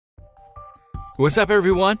What's up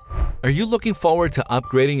everyone? Are you looking forward to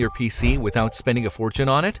upgrading your PC without spending a fortune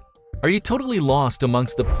on it? Are you totally lost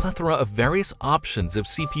amongst the plethora of various options of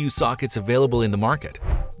CPU sockets available in the market?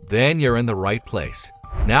 Then you're in the right place.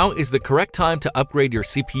 Now is the correct time to upgrade your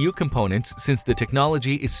CPU components since the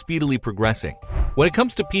technology is speedily progressing. When it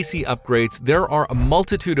comes to PC upgrades, there are a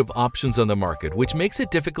multitude of options on the market, which makes it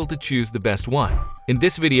difficult to choose the best one. In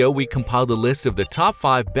this video, we compiled a list of the top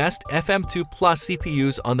 5 best FM2 Plus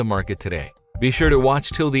CPUs on the market today. Be sure to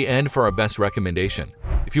watch till the end for our best recommendation.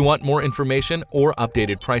 If you want more information or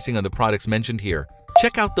updated pricing on the products mentioned here,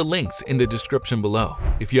 check out the links in the description below.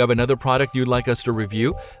 If you have another product you'd like us to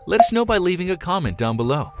review, let us know by leaving a comment down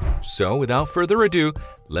below. So without further ado,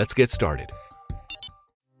 let's get started.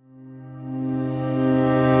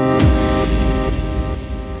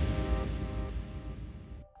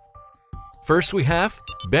 First we have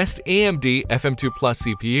Best AMD FM2 Plus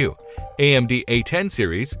CPU, AMD A10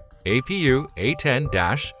 series, APU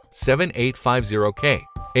A10-7850K,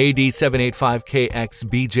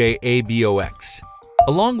 AD785KX-BJ-ABOX.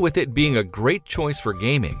 Along with it being a great choice for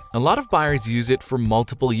gaming, a lot of buyers use it for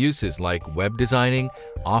multiple uses like web designing,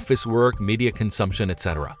 office work, media consumption,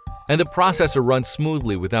 etc. And the processor runs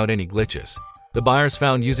smoothly without any glitches. The buyers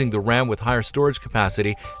found using the RAM with higher storage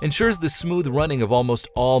capacity ensures the smooth running of almost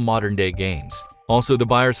all modern-day games. Also, the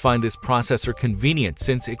buyers find this processor convenient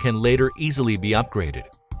since it can later easily be upgraded.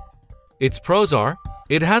 Its pros are,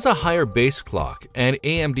 it has a higher base clock and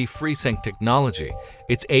AMD FreeSync technology,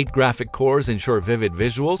 its 8 graphic cores ensure vivid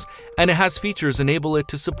visuals, and it has features enable it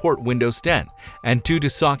to support Windows 10, and due to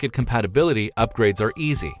socket compatibility, upgrades are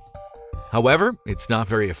easy. However, it's not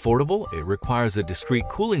very affordable, it requires a discrete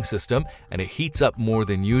cooling system, and it heats up more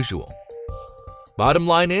than usual. Bottom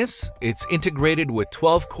line is, it's integrated with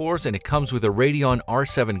 12 cores and it comes with a Radeon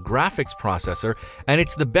R7 graphics processor, and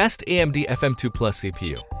it's the best AMD FM2 Plus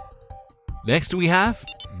CPU. Next we have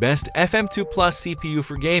Best FM2 Plus CPU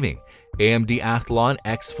for gaming, AMD Athlon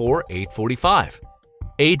X4 845,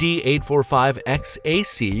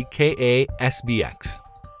 AD845XAC-KA-SBX.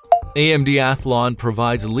 AMD Athlon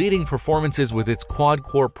provides leading performances with its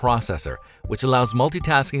quad-core processor, which allows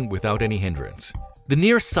multitasking without any hindrance. The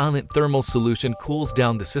near-silent thermal solution cools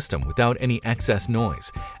down the system without any excess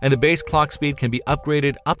noise, and the base clock speed can be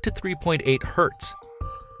upgraded up to 3.8 Hz.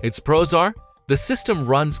 Its pros are, the system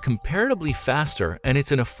runs comparatively faster and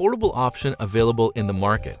it's an affordable option available in the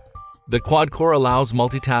market. The quad-core allows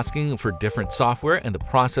multitasking for different software and the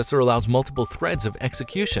processor allows multiple threads of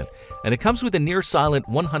execution, and it comes with a near-silent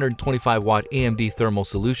 125-watt AMD thermal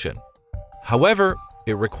solution. However,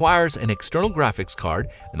 it requires an external graphics card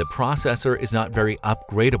and the processor is not very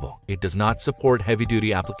upgradable. It does not support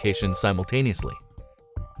heavy-duty applications simultaneously.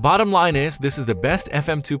 Bottom line is, this is the best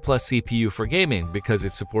FM2 Plus CPU for gaming because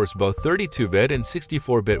it supports both 32-bit and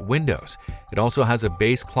 64-bit Windows. It also has a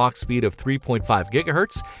base clock speed of 3.5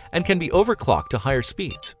 GHz and can be overclocked to higher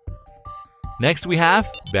speeds. Next we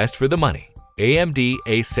have Best for the Money, AMD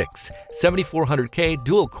A6 7400K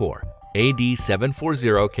dual-core,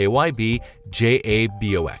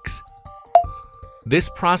 AD740KYB-JABOX. This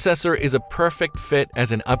processor is a perfect fit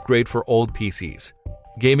as an upgrade for old PCs.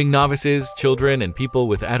 Gaming novices, children, and people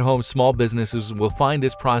with at-home small businesses will find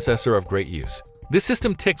this processor of great use. This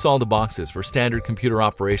system ticks all the boxes for standard computer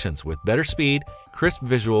operations with better speed, crisp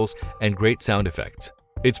visuals, and great sound effects.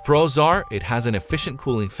 Its pros are, it has an efficient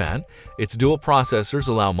cooling fan, its dual processors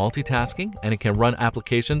allow multitasking, and it can run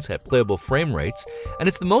applications at playable frame rates, and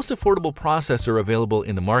it's the most affordable processor available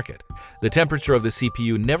in the market. The temperature of the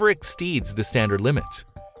CPU never exceeds the standard limits.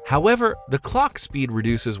 However, the clock speed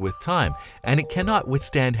reduces with time, and it cannot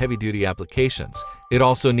withstand heavy-duty applications. It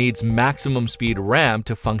also needs maximum speed RAM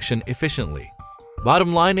to function efficiently.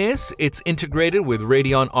 Bottom line is, it's integrated with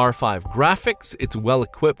Radeon R5 graphics, it's well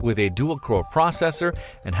equipped with a dual-core processor,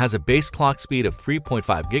 and has a base clock speed of 3.5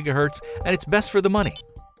 GHz, and it's best for the money.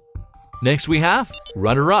 Next we have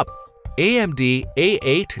runner-up, AMD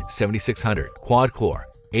A8 7600 quad-core,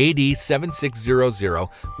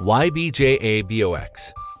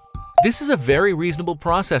 AD7600YB-JABOX. This is a very reasonable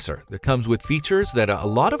processor that comes with features that a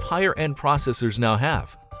lot of higher-end processors now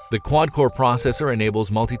have. The quad-core processor enables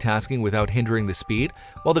multitasking without hindering the speed,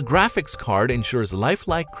 while the graphics card ensures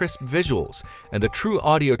lifelike crisp visuals, and the true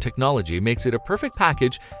audio technology makes it a perfect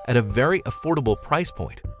package at a very affordable price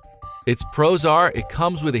point. Its pros are, it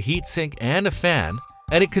comes with a heatsink and a fan,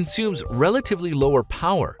 and it consumes relatively lower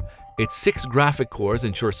power. Its 6 graphic cores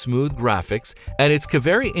ensure smooth graphics, and its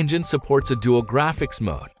Kaveri engine supports a dual graphics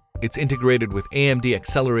mode. It's integrated with AMD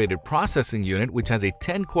Accelerated Processing Unit, which has a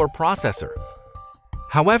 10-core processor.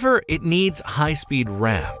 However, it needs high-speed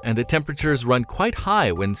RAM, and the temperatures run quite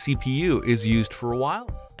high when CPU is used for a while,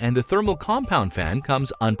 and the thermal compound fan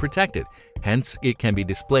comes unprotected, hence it can be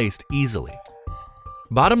displaced easily.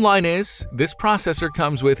 Bottom line is, this processor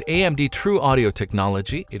comes with AMD True Audio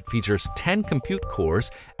technology, it features 10 compute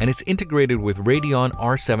cores, and it's integrated with Radeon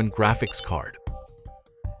R7 graphics card.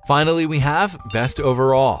 Finally, we have Best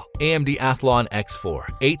Overall, AMD Athlon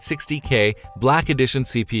X4 860K Black Edition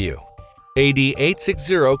CPU,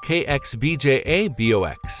 AD860KXBJA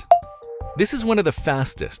BOX. This is one of the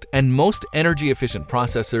fastest and most energy-efficient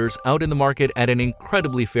processors out in the market at an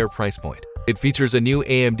incredibly fair price point. It features a new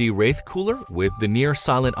AMD Wraith cooler with the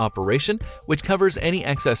near-silent operation, which covers any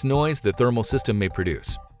excess noise the thermal system may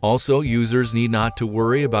produce. Also, users need not to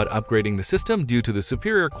worry about upgrading the system due to the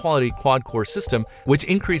superior quality quad-core system, which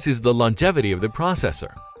increases the longevity of the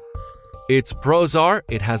processor. Its pros are,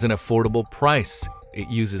 it has an affordable price, it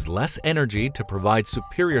uses less energy to provide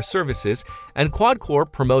superior services, and quad-core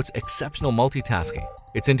promotes exceptional multitasking.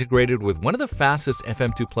 It's integrated with one of the fastest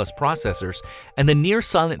Fm2 Plus processors, and the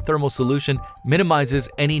near-silent thermal solution minimizes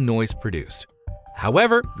any noise produced.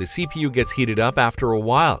 However, the CPU gets heated up after a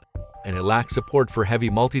while, and it lacks support for heavy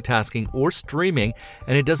multitasking or streaming,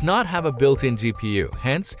 and it does not have a built-in GPU,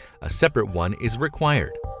 hence a separate one is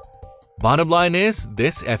required. Bottom line is,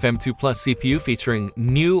 this Fm2 Plus CPU featuring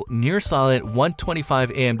new near-silent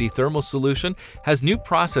 125 AMD thermal solution has new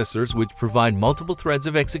processors which provide multiple threads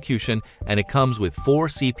of execution, and it comes with 4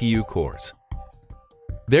 CPU cores.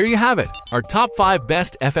 There you have it, our top 5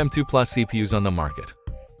 best Fm2 Plus CPUs on the market.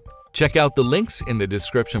 Check out the links in the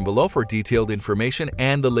description below for detailed information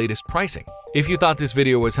and the latest pricing. If you thought this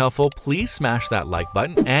video was helpful, please smash that like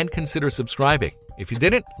button and consider subscribing. If you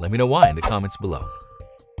didn't, let me know why in the comments below.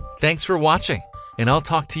 Thanks for watching, and I'll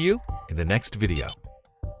talk to you in the next video.